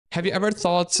Have you ever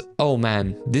thought, oh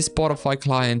man, this Spotify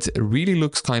client really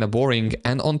looks kind of boring,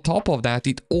 and on top of that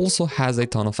it also has a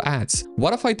ton of ads?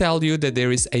 What if I tell you that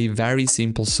there is a very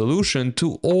simple solution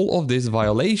to all of these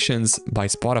violations by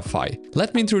Spotify?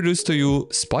 Let me introduce to you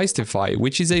Spicetify,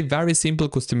 which is a very simple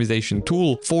customization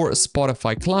tool for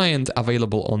Spotify client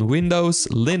available on Windows,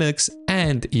 Linux,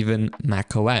 and even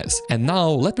macOS. And now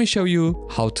let me show you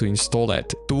how to install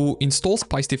it. To install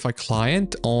Spicetify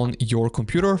client on your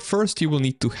computer, first you will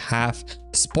need to have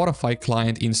Spotify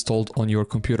client installed on your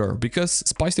computer, because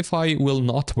Spicetify will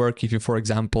not work if you, for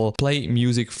example, play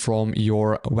music from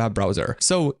your web browser.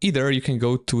 So either you can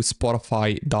go to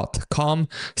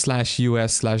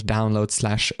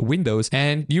spotify.com/us/download/windows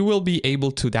and you will be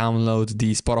able to download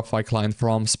the Spotify client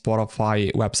from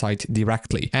Spotify website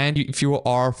directly. And if you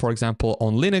are, for example,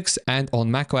 on Linux and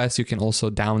on macOS, you can also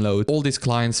download all these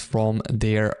clients from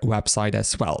their website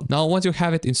as well. Now, once you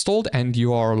have it installed and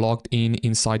you are logged in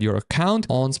inside your account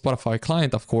on Spotify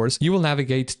client, of course, you will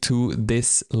navigate to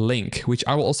this link, which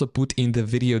I will also put in the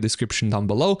video description down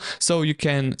below. So you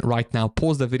can right now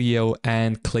pause the video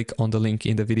and click on the link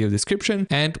in the video description.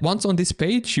 And once on this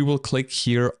page, you will click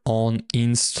here on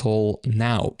install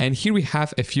now. And here we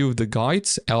have a few of the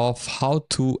guides of how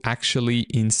to actually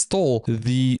install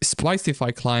the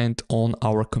Spicetify client on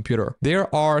our computer. There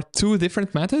are two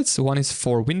different methods. One is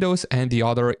for Windows and the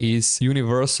other is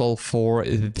universal for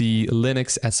the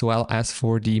Linux as well as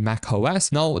for the Mac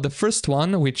OS. Now, the first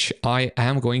one, which I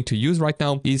am going to use right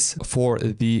now, is for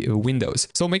the Windows.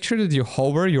 So make sure that you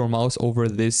hover your mouse over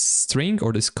this string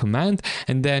or this command,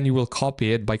 and then you will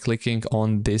copy it by clicking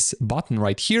on this button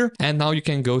right here. And now you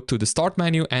can go to the start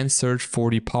menu and search for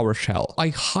the PowerShell. I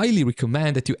highly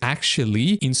recommend that you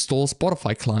actually install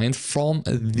Spotify client from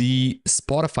the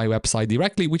Spotify website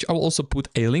directly, which I will also put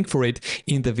a link for it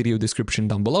in the video description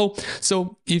down below.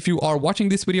 So if you are watching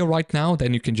this video right now,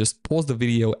 then you can just pause the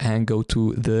video and go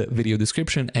to the video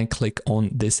description and click on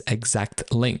this exact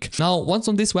link. Now, once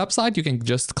on this website, you can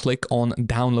just click on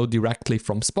download directly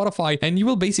from Spotify and you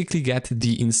will basically get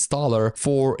the installer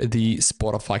for the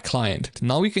Spotify client.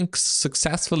 Now we can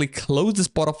successfully close the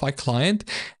Spotify client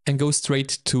and go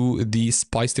straight to the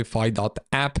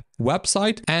Spicetify.app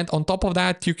website. And on top of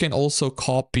that, you can also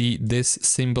copy this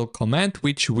simple command,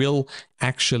 which will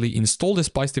actually install the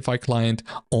Spicetify client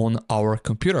on our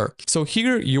computer. So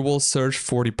here you will search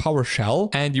for the PowerShell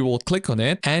and you will click on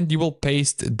it and you will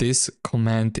paste this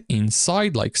command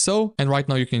inside like so. And right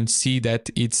now you can see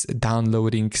that it's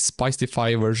downloading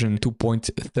Spicetify version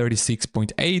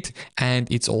 2.36.8 and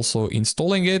it's also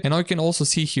installing it. And I can also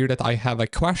see here that I have a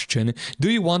question. Do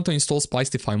you want to install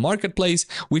Spicetify Marketplace?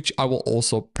 Which I will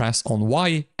also press on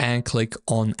Y and click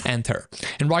on enter.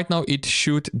 And right now it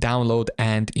should download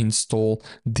and install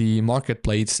the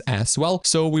marketplace as well.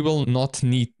 So we will not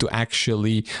need to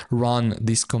actually run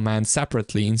this command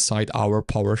separately inside our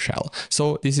PowerShell.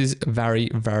 So this is very,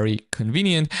 very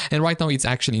convenient. And right now it's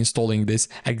actually installing this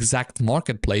exact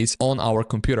marketplace on our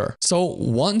computer. So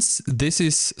once this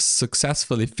is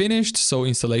successfully finished, so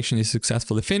installation is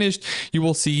successfully finished, you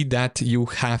will see that you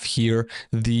have here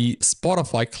the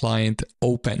Spotify client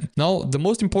open. Now, the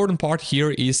most important part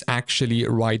here is actually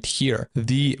right here,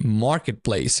 the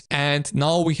marketplace. And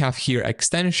now we have here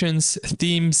extensions,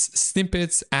 themes,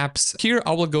 snippets, apps. Here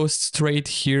I will go straight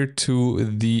here to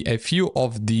a few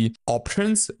of the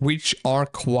options which are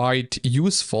quite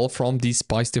useful from the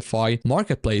Spicetify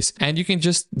marketplace. And you can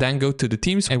just then go to the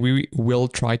themes and we will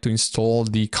try to install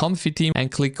the Comfy theme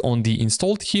and click on the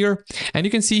installed here. And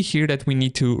you can see here that we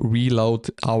need to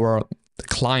reload our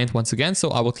client once again.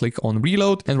 So I will click on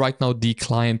reload and right now the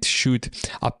client should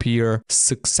appear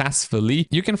successfully.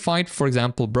 You can find, for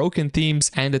example, broken themes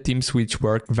and the themes which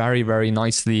work very, very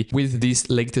nicely with this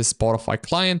latest Spotify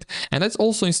client. And let's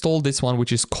also install this one,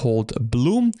 which is called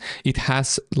Bloom. It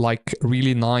has like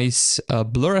really nice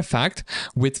blur effect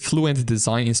with fluent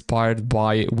design inspired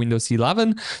by Windows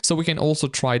 11. So we can also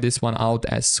try this one out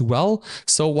as well.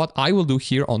 So what I will do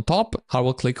here on top, I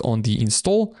will click on the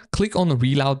install, click on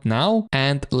reload now.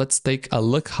 And let's take a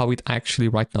look how it actually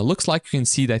right now looks like. You can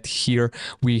see that here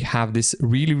we have this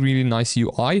really, really nice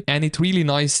UI and it really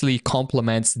nicely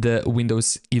complements the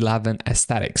Windows 11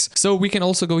 aesthetics. So we can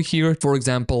also go here, for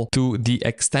example, to the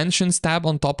extensions tab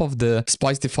on top of the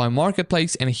Spicetify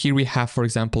marketplace. And here we have, for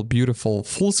example, beautiful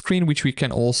full screen, which we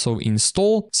can also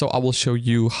install. So I will show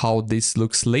you how this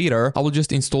looks later. I will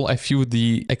just install a few of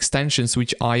the extensions,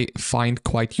 which I find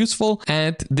quite useful.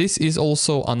 And this is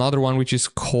also another one, which is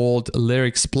called called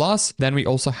Lyrics Plus. Then we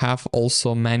also have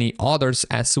many others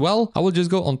as well. I will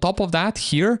just go on top of that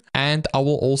here, and I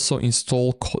will also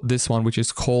install this one, which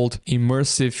is called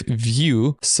Immersive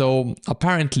View. So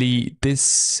apparently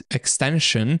this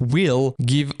extension will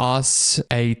give us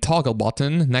a toggle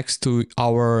button next to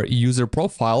our user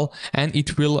profile, and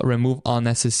it will remove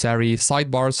unnecessary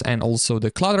sidebars and also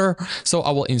the clutter. So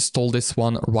I will install this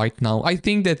one right now. I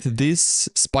think that this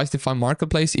Spicetify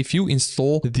marketplace, if you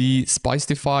install the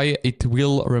Spicetify, it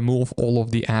will remove all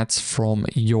of the ads from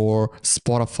your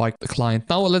Spotify client.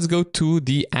 Now let's go to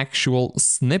the actual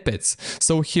snippets.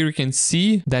 So here you can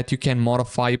see that you can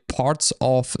modify parts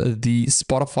of the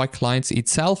Spotify clients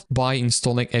itself by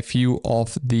installing a few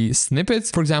of the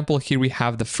snippets. For example, here we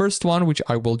have the first one, which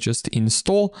I will just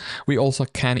install. We also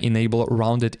can enable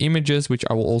rounded images, which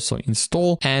I will also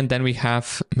install. And then we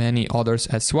have many others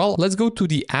as well. Let's go to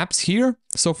the apps here.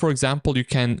 So for example, you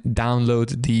can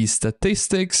download the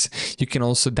statistics. You can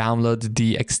also download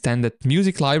the extended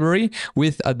music library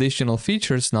with additional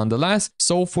features nonetheless.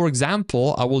 So for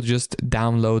example, I will just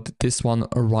download this one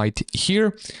right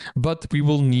here, but we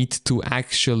will need to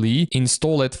actually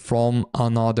install it from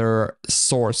another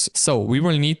source. So we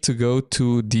will need to go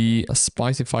to the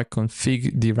Spicetify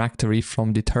config directory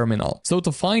from the terminal. So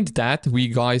to find that, we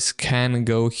guys can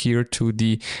go here to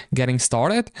the getting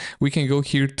started. We can go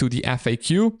here to the FAQ,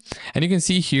 and you can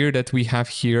see here that we have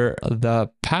here the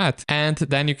path, and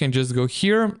then you can just go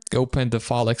here, open the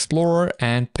file explorer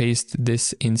and paste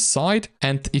this inside.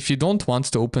 And if you don't want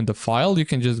to open the file, you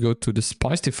can just go to the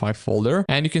Spicetify folder,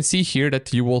 and you can see here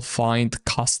that you will find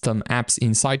custom apps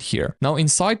inside here. Now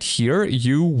inside here,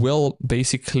 you will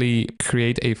basically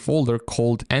create a folder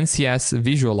called NCS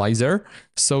Visualizer.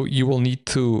 So you will need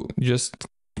to just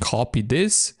copy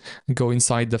this, go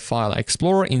inside the file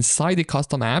explorer, inside the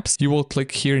custom apps, you will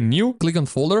click here new, click on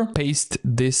folder, paste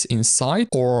this inside,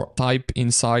 or type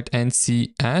inside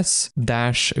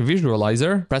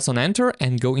NCS-visualizer, press on enter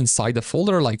and go inside the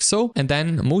folder like so. And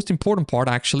then most important part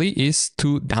actually is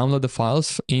to download the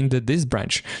files in this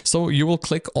branch. So you will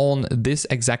click on this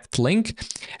exact link,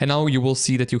 and now you will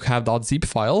see that you have .zip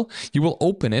file. You will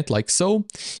open it like so.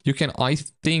 You can, I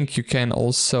think you can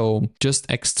also just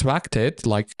extract it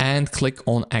like, and click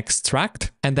on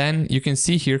extract, and then you can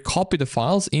see here copy the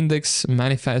files index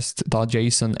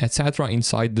manifest.json etc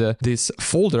inside this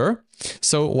folder.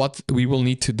 So what we will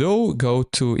need to do, go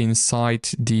to inside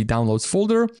the downloads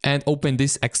folder and open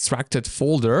this extracted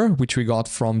folder, which we got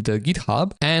from the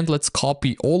GitHub. And let's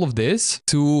copy all of this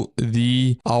to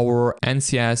our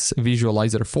NCS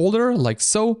visualizer folder like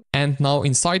so. And now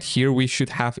inside here, we should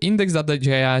have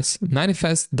index.js,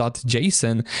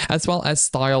 manifest.json, as well as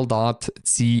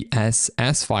style.css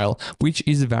file, which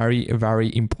is very,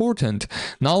 very important.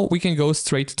 Now we can go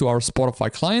straight to our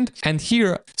Spotify client. And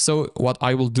here, so what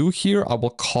I will do here, I will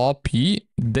copy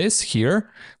this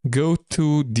here, go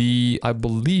to the, I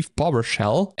believe,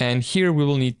 PowerShell, and here we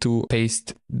will need to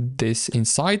paste this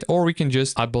inside, or we can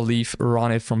just, I believe,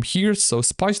 run it from here. So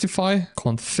Spicetify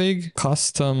config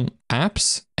custom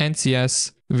apps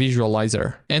NCS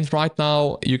visualizer. And right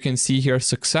now you can see here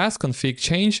success, config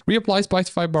change, reapply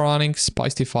Spicetify by running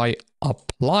Spicetify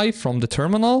apply from the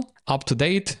terminal, up to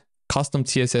date, custom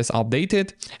CSS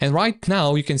updated. And right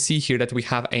now you can see here that we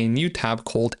have a new tab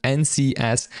called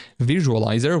NCS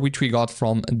Visualizer, which we got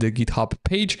from the GitHub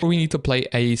page. We need to play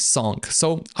a song.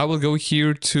 So I will go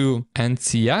here to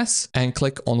NCS and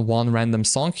click on one random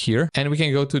song here, and we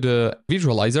can go to the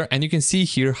visualizer, and you can see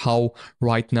here how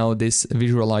right now this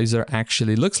visualizer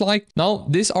actually looks like. Now,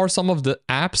 these are some of the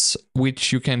apps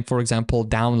which you can, for example,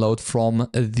 download from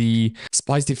the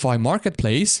Spicetify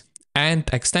marketplace, and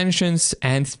extensions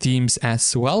and themes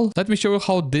as well. Let me show you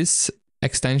how this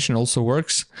extension also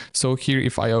works. So here,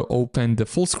 if I open the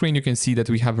full screen, you can see that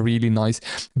we have a really nice,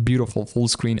 beautiful full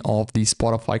screen of the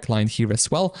Spotify client here as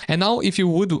well. And now if you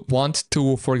would want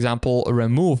to, for example,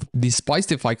 remove the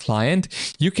Spicetify client,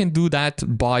 you can do that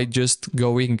by just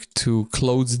going to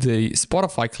close the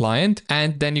Spotify client,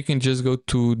 and then you can just go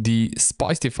to the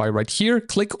Spicetify right here,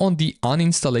 click on the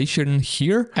uninstallation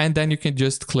here, and then you can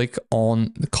just click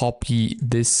on copy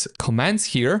this commands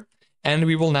here. And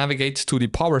we will navigate to the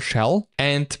PowerShell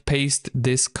and paste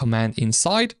this command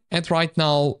inside. And right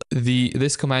now,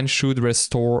 this command should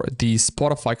restore the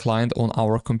Spotify client on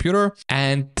our computer.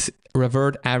 And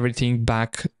revert everything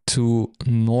back to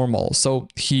normal. So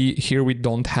here we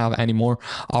don't have anymore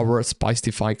our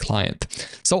Spicetify client.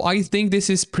 So I think this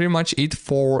is pretty much it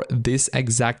for this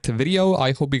exact video.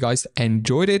 I hope you guys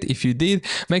enjoyed it. If you did,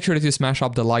 make sure that you smash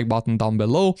up the like button down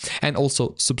below, and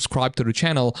also subscribe to the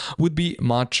channel would be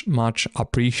much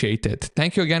appreciated.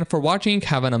 Thank you again for watching.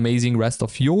 Have an amazing rest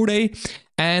of your day,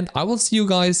 and I will see you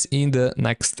guys in the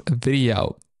next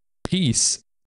video. Peace.